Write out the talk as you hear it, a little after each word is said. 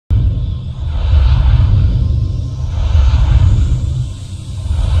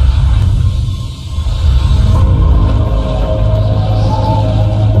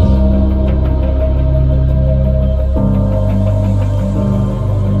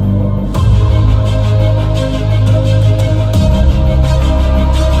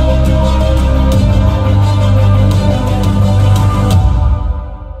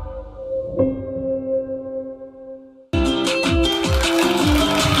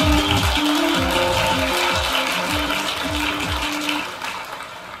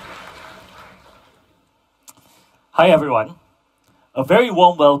Hi everyone. A very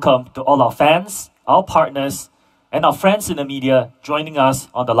warm welcome to all our fans, our partners, and our friends in the media joining us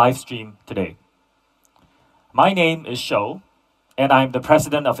on the live stream today. My name is Shou, and I'm the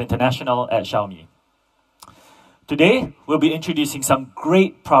President of International at Xiaomi. Today, we'll be introducing some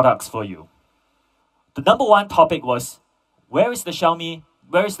great products for you. The number one topic was, where is the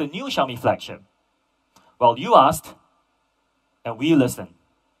new Xiaomi flagship? Well, you asked, and we listened.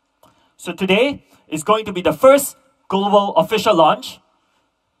 So today is going to be the first global official launch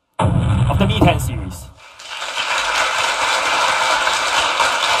of the Mi 10 series.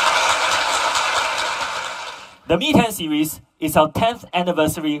 The Mi 10 series is our 10th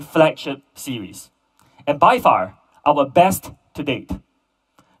anniversary flagship series, and by far, our best to date.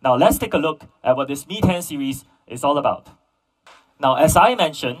 Now let's take a look at what this Mi 10 series is all about. Now, as I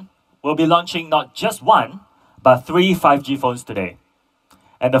mentioned, we'll be launching not just one, but 3 5G phones today.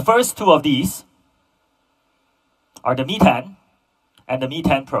 And the first two of these are the Mi 10 and the Mi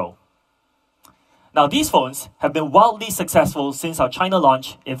 10 Pro. Now, these phones have been wildly successful since our China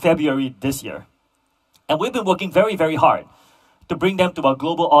launch in February this year. And we've been working very, very hard to bring them to our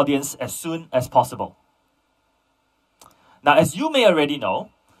global audience as soon as possible. Now, as you may already know,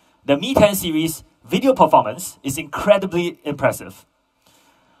 the Mi 10 series video performance is incredibly impressive.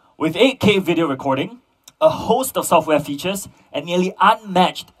 With 8K video recording, a host of software features, and nearly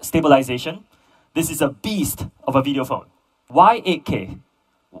unmatched stabilization, this is a beast of a video phone. Why 8K?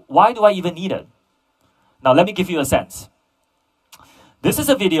 Why do I even need it? Now, let me give you a sense. This is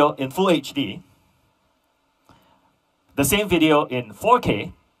a video in Full HD, the same video in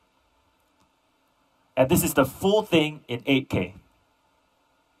 4K, and this is the full thing in 8K.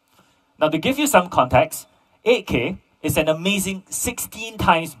 Now, to give you some context, 8K is an amazing 16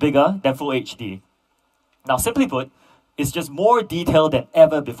 times bigger than Full HD. Now, simply put, it's just more detailed than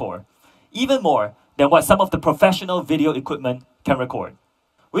ever before, even more than what some of the professional video equipment can record.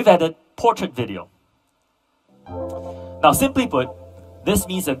 We've added portrait video. Now, simply put, this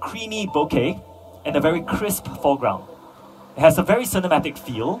means a creamy bokeh and a very crisp foreground. It has a very cinematic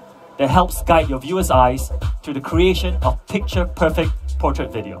feel that helps guide your viewer's eyes to the creation of picture-perfect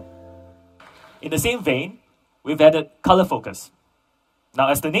portrait video. In the same vein, we've added color focus. Now,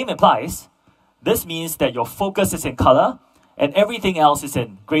 as the name implies, this means that your focus is in color and everything else is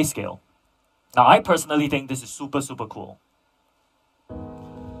in grayscale. Now, I personally think this is super, super cool.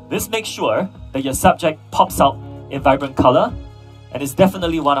 This makes sure that your subject pops out in vibrant color and is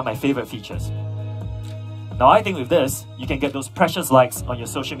definitely one of my favorite features. Now, I think with this, you can get those precious likes on your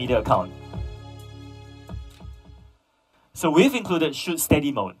social media account. So we've included Shoot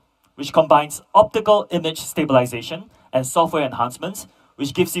Steady mode, which combines optical image stabilization and software enhancements,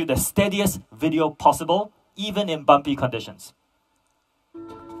 which gives you the steadiest video possible, even in bumpy conditions.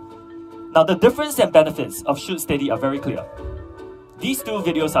 Now, the difference and benefits of Shoot Steady are very clear. These two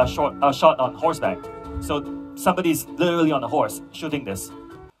videos are shot on horseback, so somebody's literally on a horse shooting this.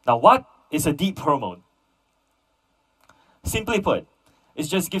 Now, what is a Deep Pro mode? Simply put, it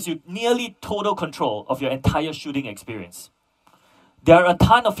just gives you nearly total control of your entire shooting experience. There are a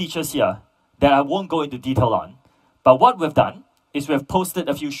ton of features here that I won't go into detail on, but what we've done is we've posted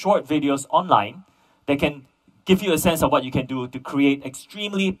a few short videos online that can give you a sense of what you can do to create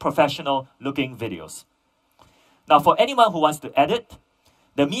extremely professional looking videos. Now, for anyone who wants to edit,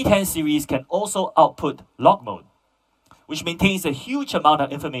 the Mi 10 series can also output log mode, which maintains a huge amount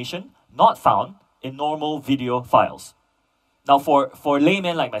of information not found in normal video files. Now, for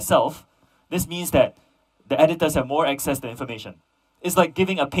laymen like myself, this means that the editors have more access to information. It's like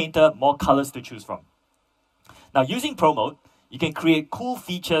giving a painter more colors to choose from. Now, using Pro mode, you can create cool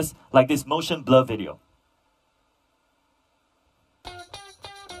features like this motion blur video.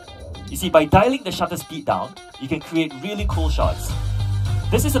 You see, by dialing the shutter speed down, you can create really cool shots.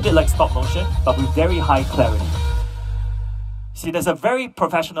 This is a bit like stop motion, but with very high clarity. See, there's a very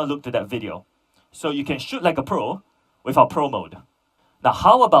professional look to that video. So you can shoot like a pro with our Pro mode. Now,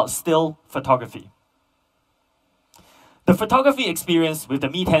 how about still photography? The photography experience with the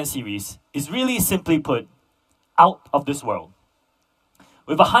Mi 10 series is really, simply put, out of this world.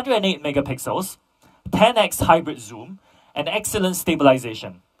 With 108 megapixels, 10x hybrid zoom, and excellent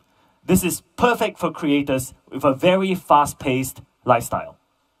stabilization, this is perfect for creators with a very fast-paced lifestyle.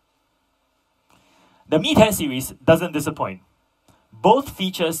 The Mi 10 series doesn't disappoint. Both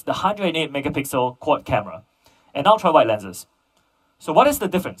features the 108 megapixel quad camera and ultra-wide lenses. So what is the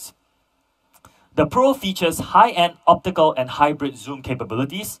difference? The Pro features high-end optical and hybrid zoom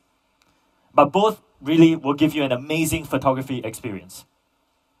capabilities, but both really will give you an amazing photography experience.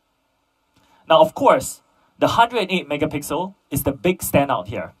 Now, of course, the 108 megapixel is the big standout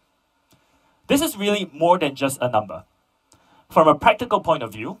here. This is really more than just a number. From a practical point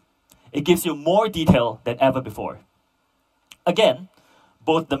of view, it gives you more detail than ever before. Again,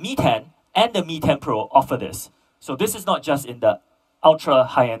 both the Mi 10 and the Mi 10 Pro offer this. So this is not just in the ultra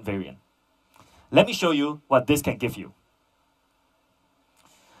high-end variant. Let me show you what this can give you.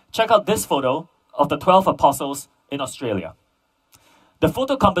 Check out this photo of the 12 apostles in Australia. The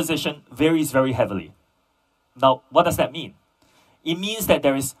photo composition varies very heavily. Now, what does that mean? It means that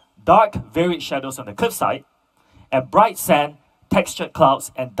there is dark, varied shadows on the cliffside, and bright sand, textured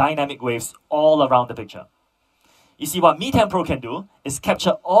clouds, and dynamic waves all around the picture. You see, what Mi 10 Pro can do is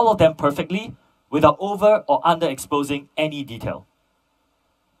capture all of them perfectly without over or underexposing any detail.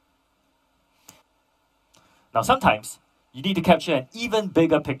 Now, sometimes you need to capture an even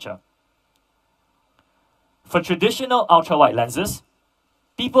bigger picture. For traditional ultra-wide lenses,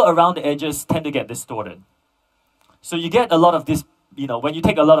 people around the edges tend to get distorted. So you get a lot of this, when you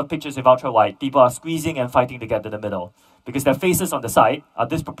take a lot of pictures with ultra-wide, people are squeezing and fighting to get to the middle because their faces on the side are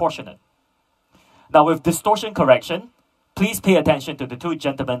disproportionate. Now with distortion correction, please pay attention to the two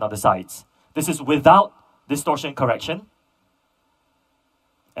gentlemen on the sides. This is without distortion correction,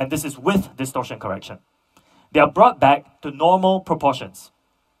 and this is with distortion correction. They are brought back to normal proportions,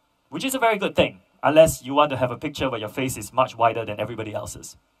 which is a very good thing, unless you want to have a picture where your face is much wider than everybody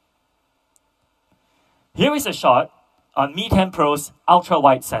else's. Here is a shot on Mi 10 Pro's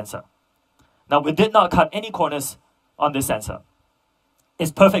ultra-wide sensor. Now, we did not cut any corners on this sensor.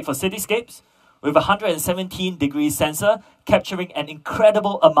 It's perfect for cityscapes, with a 117-degree sensor capturing an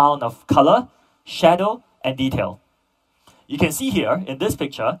incredible amount of color, shadow, and detail. You can see here, in this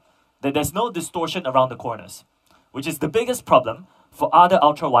picture, that there's no distortion around the corners, which is the biggest problem for other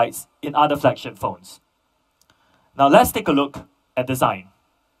ultra-wides in other flagship phones. Now let's take a look at design.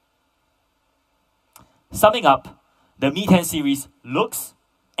 Summing up, the Mi 10 series looks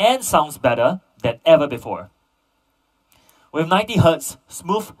and sounds better than ever before. With 90Hz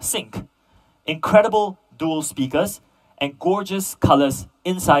smooth sync, incredible dual speakers, and gorgeous colors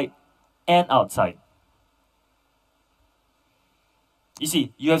inside and outside. You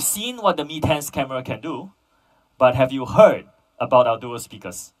see, you have seen what the Mi 10's camera can do, but have you heard about our dual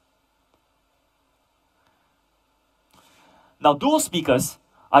speakers? Now, dual speakers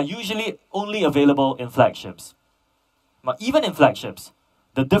are usually only available in flagships. But even in flagships,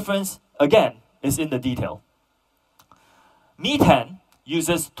 the difference, again, is in the detail. Mi 10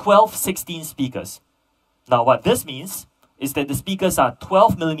 uses 12/16 speakers. Now, what this means is that the speakers are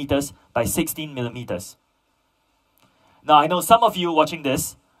 12 millimeters by 16 millimeters. Now, I know some of you watching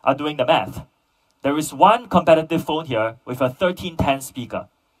this are doing the math. There is one competitive phone here with a 1310 speaker.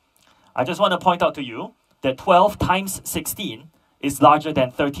 I just want to point out to you that 12 times 16 is larger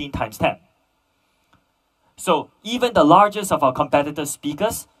than 13 times 10. So even the largest of our competitors'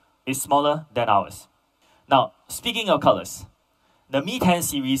 speakers is smaller than ours. Now, speaking of colors, the Mi 10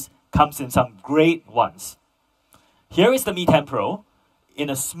 series comes in some great ones. Here is the Mi 10 Pro in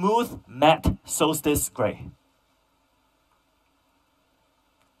a smooth matte solstice gray.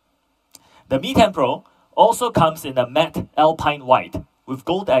 The Mi 10 Pro also comes in a matte alpine white with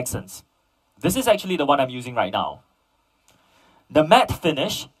gold accents. This is actually the one I'm using right now. The matte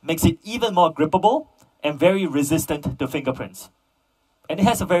finish makes it even more grippable and very resistant to fingerprints. And it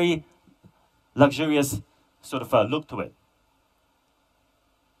has a very luxurious sort of look to it.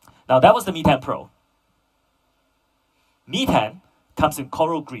 Now that was the Mi 10 Pro. Mi 10 comes in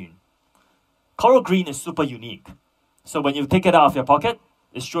coral green. Coral green is super unique. So when you take it out of your pocket,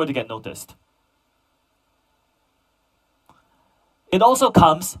 it's sure to get noticed. It also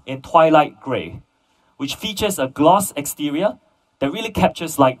comes in twilight gray, which features a gloss exterior that really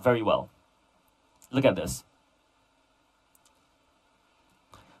captures light very well. Look at this.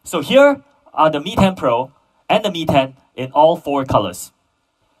 So here are the Mi 10 Pro and the Mi 10 in all four colors.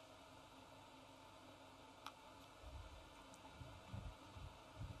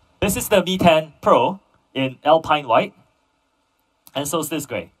 This is the Mi 10 Pro in alpine white, and so is this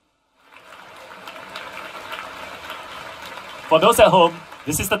gray. For those at home,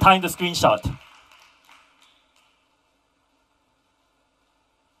 this is the time to screenshot.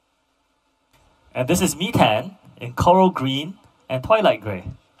 And this is Mi 10 in coral green and twilight gray.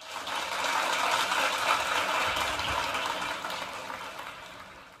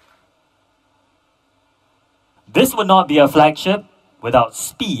 This would not be a flagship without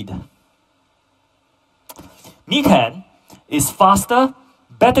speed. Mi 10 is faster,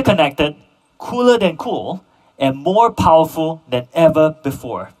 better connected, cooler than cool, and more powerful than ever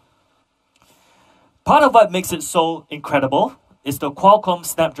before. Part of what makes it so incredible is the Qualcomm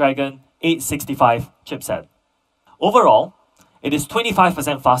Snapdragon 865 chipset. Overall, it is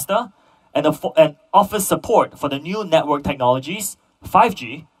 25% faster and offers support for the new network technologies,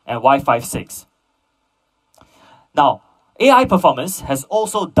 5G and Wi-Fi 6. Now, AI performance has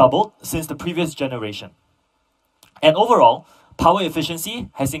also doubled since the previous generation. And overall, power efficiency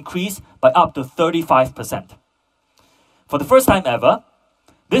has increased by up to 35%. For the first time ever,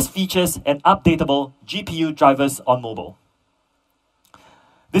 this features an updatable GPU drivers on mobile.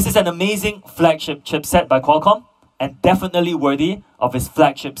 This is an amazing flagship chipset by Qualcomm and definitely worthy of its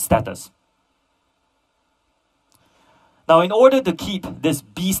flagship status. Now, in order to keep this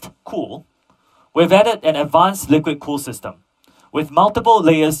beast cool, we've added an advanced liquid cool system with multiple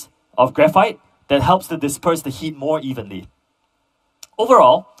layers of graphite that helps to disperse the heat more evenly.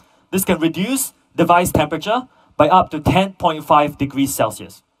 Overall, this can reduce device temperature by up to 10.5 degrees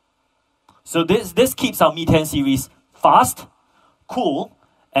Celsius. So this keeps our Mi 10 series fast, cool,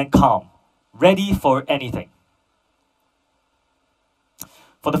 and calm, ready for anything.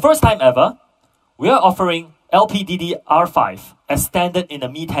 For the first time ever, we are offering LPDDR5 as standard in the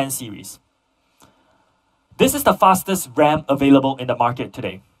Mi 10 series. This is the fastest RAM available in the market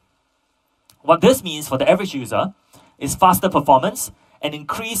today. What this means for the average user is faster performance and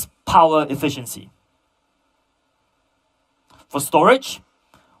increased power efficiency. For storage,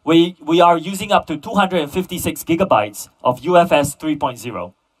 we are using up to 256 gigabytes of UFS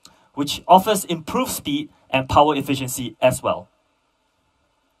 3.0, which offers improved speed and power efficiency as well.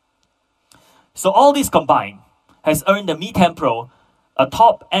 So all these combined has earned the Mi 10 Pro a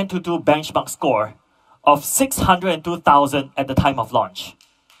top Antutu benchmark score of 602,000 at the time of launch.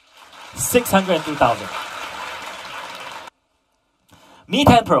 602,000. Mi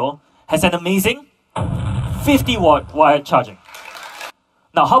 10 Pro has an amazing 50-watt wired charging.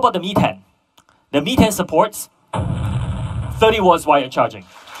 Now, how about the Mi 10? The Mi 10 supports 30 watts wired charging.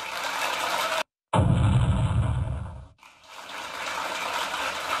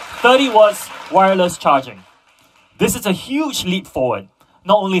 30 watts wireless charging. This is a huge leap forward,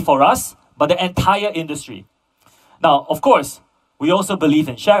 not only for us, but the entire industry. Now, of course, we also believe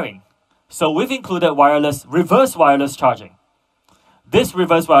in sharing. So we've included reverse wireless charging. This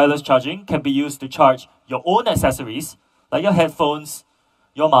reverse wireless charging can be used to charge your own accessories, like your headphones,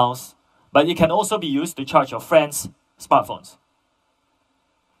 your mouse, but it can also be used to charge your friends' smartphones.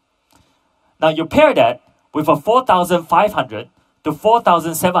 Now you pair that with a 4,500 to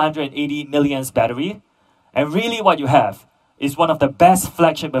 4,780 milliamps battery, and really what you have is one of the best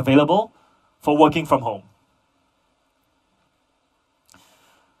flagship available for working from home.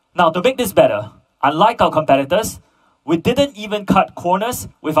 Now to make this better, unlike our competitors, we didn't even cut corners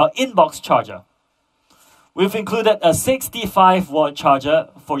with our inbox charger. We've included a 65-watt charger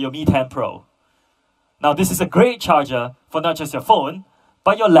for your Mi 10 Pro. Now this is a great charger for not just your phone,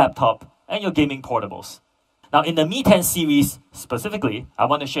 but your laptop and your gaming portables. Now in the Mi 10 series specifically, I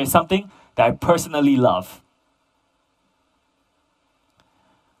want to share something that I personally love.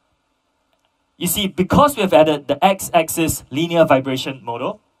 You see, because we have added the X-axis linear vibration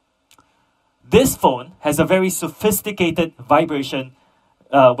model, this phone has a very sophisticated vibration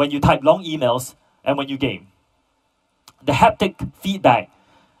when you type long emails and when you game. The haptic feedback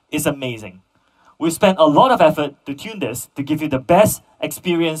is amazing. We've spent a lot of effort to tune this to give you the best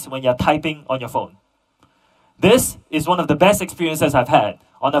experience when you're typing on your phone. This is one of the best experiences I've had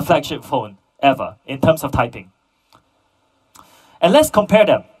on a flagship phone ever in terms of typing. And let's compare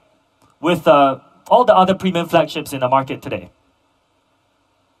them with all the other premium flagships in the market today.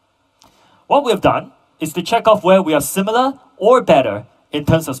 What we've done is to check off where we are similar or better in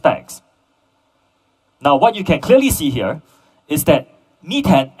terms of specs. Now, what you can clearly see here is that Mi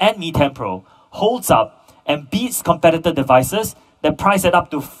 10 and Mi 10 Pro holds up and beats competitor devices that price at up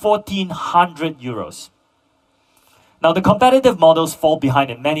to 1,400 euros. Now, the competitive models fall behind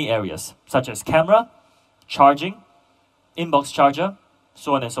in many areas, such as camera, charging, inbox charger,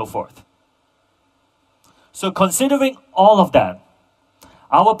 so on and so forth. So considering all of that,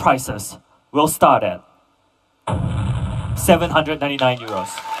 our prices will start at 799 euros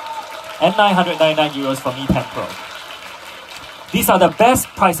and 999 euros for Mi 10 Pro. These are the best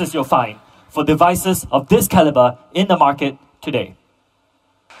prices you'll find for devices of this caliber in the market today.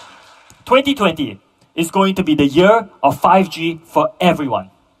 2020 is going to be the year of 5G for everyone.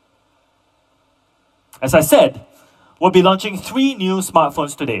 As I said, we'll be launching 3 new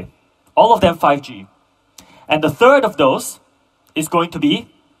smartphones today, all of them 5G. And the third of those is going to be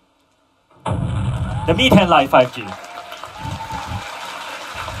the Mi 10 Lite 5G.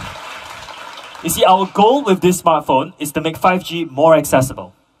 You see, our goal with this smartphone is to make 5G more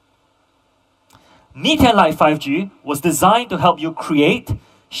accessible. Mi 10 Lite 5G was designed to help you create,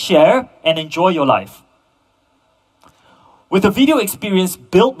 share, and enjoy your life. With a video experience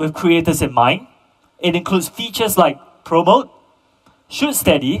built with creators in mind, it includes features like Pro Mode, Shoot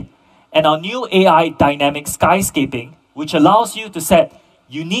Steady, and our new AI dynamic skyscaping, which allows you to set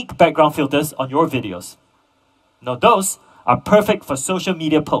unique background filters on your videos. Now those are perfect for social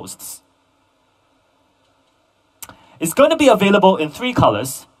media posts. It's going to be available in 3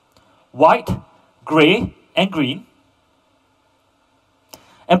 colors: white, gray, and green.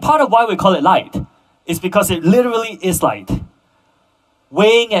 And part of why we call it Lite is because it literally is light.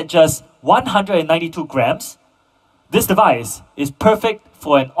 Weighing at just 192 grams, this device is perfect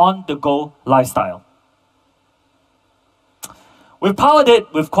for an on-the-go lifestyle. We've powered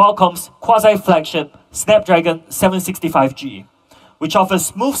it with Qualcomm's quasi-flagship Snapdragon 765G, which offers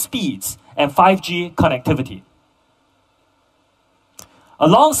smooth speeds and 5G connectivity.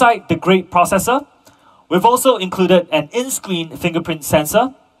 Alongside the great processor, we've also included an in-screen fingerprint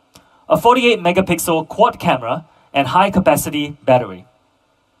sensor, a 48-megapixel quad camera, and high-capacity battery.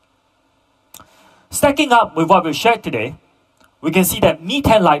 Stacking up with what we've shared today, we can see that Mi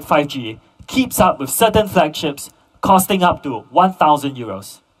 10 Lite 5G keeps up with certain flagships costing up to 1,000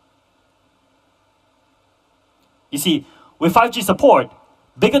 euros. You see, with 5G support,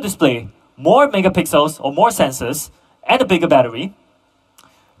 bigger display, more megapixels or more sensors, and a bigger battery,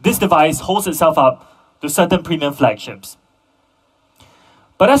 this device holds itself up to certain premium flagships.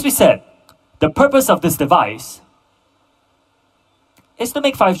 But as we said, the purpose of this device is to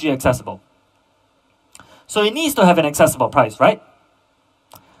make 5G accessible. So it needs to have an accessible price, right?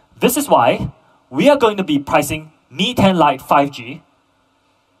 This is why we are going to be pricing Mi 10 Lite 5G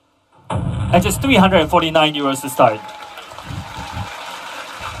at just 349 euros to start.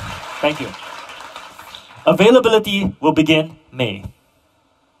 Thank you. Availability will begin May.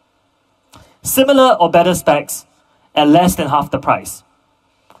 Similar or better specs at less than half the price.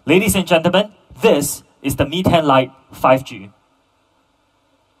 Ladies and gentlemen, this is the Mi 10 Lite 5G.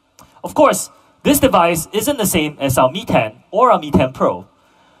 Of course, this device isn't the same as our Mi 10 or our Mi 10 Pro,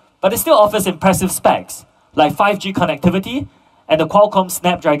 but it still offers impressive specs like 5G connectivity and the Qualcomm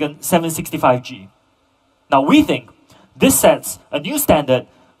Snapdragon 765G. Now we think this sets a new standard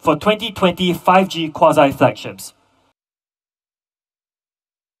for 2020 5G quasi-flagships.